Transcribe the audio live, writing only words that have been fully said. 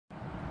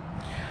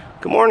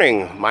Good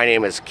morning, my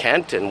name is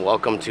Kent and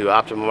welcome to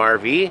Optimum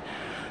RV.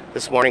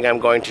 This morning I'm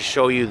going to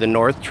show you the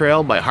North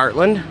Trail by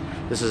Heartland.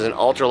 This is an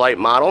ultralight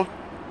model,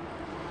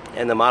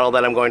 and the model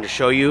that I'm going to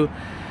show you,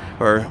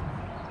 or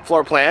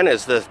floor plan,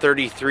 is the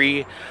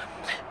 33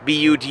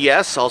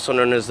 BUDS, also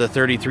known as the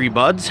 33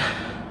 Buds.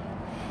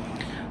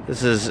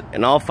 This is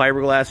an all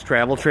fiberglass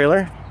travel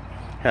trailer,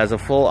 has a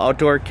full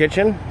outdoor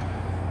kitchen,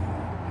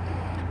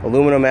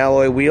 aluminum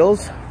alloy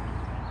wheels,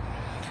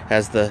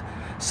 has the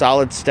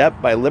solid step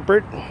by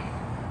Lippert.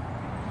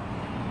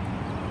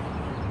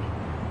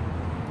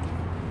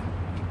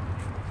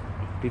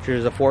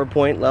 Features a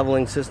 4-point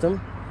leveling system.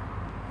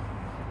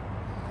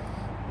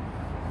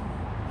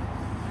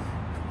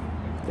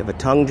 You have a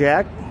tongue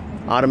jack,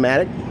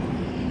 automatic,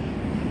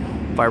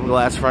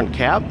 fiberglass front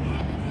cap,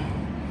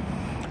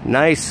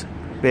 nice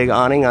big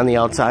awning on the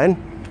outside.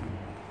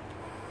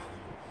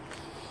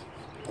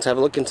 Let's have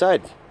a look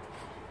inside.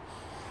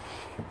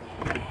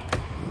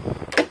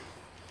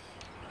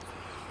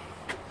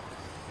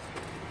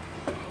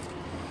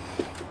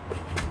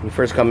 When you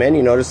first come in,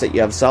 you notice that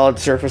you have solid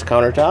surface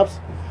countertops,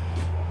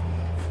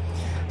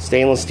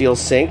 stainless steel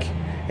sink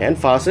and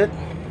faucet.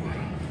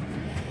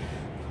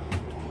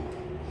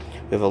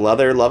 We have a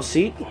leather love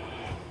seat.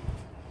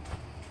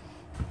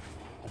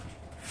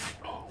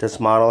 This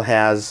model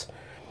has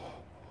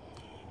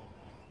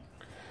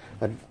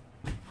a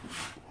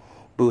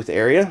booth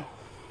area.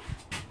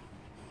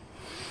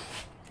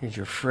 Here's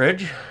your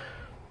fridge,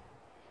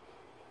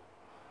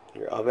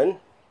 your oven,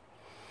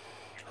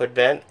 hood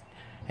vent,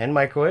 and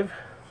microwave.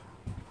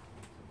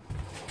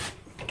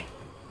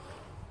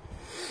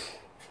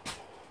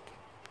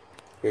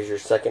 Here's your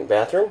second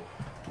bathroom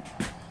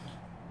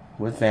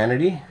with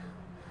vanity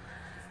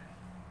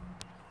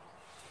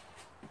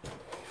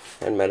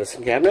and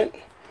medicine cabinet.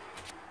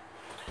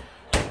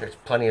 There's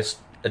plenty of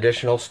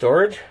additional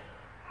storage.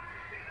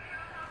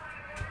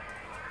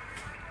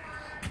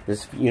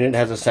 This unit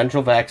has a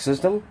central vac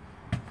system.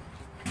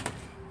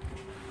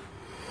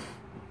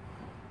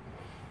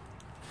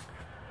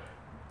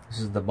 This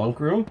is the bunk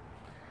room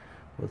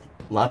with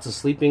lots of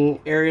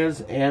sleeping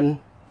areas and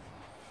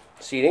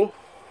seating.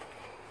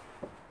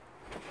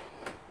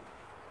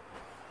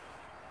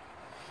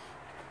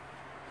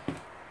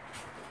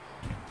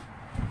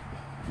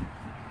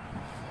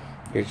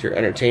 Here's your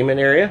entertainment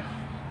area.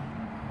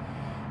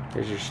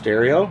 There's your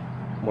stereo,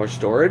 more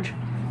storage.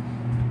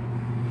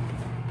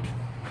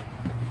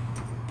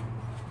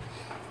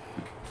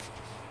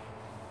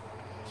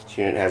 This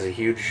unit has a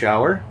huge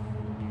shower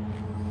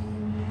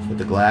with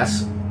the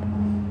glass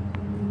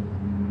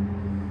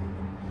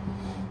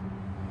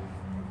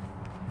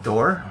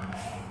door.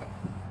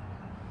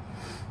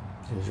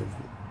 There's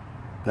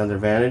another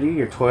vanity,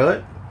 your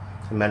toilet,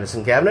 a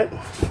medicine cabinet.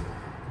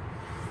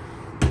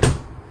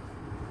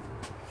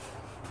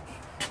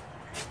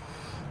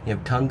 You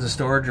have tons of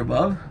storage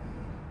above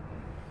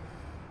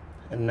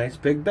and a nice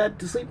big bed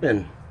to sleep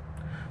in.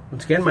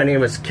 Once again, my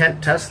name is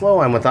Kent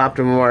Teslo. I'm with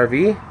Optimum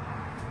RV.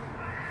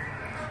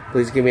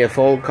 Please give me a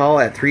phone call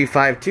at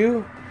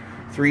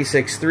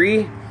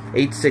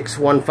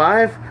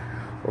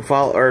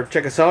 352-363-8615 or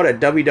check us out at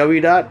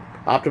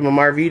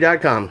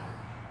www.optimumrv.com.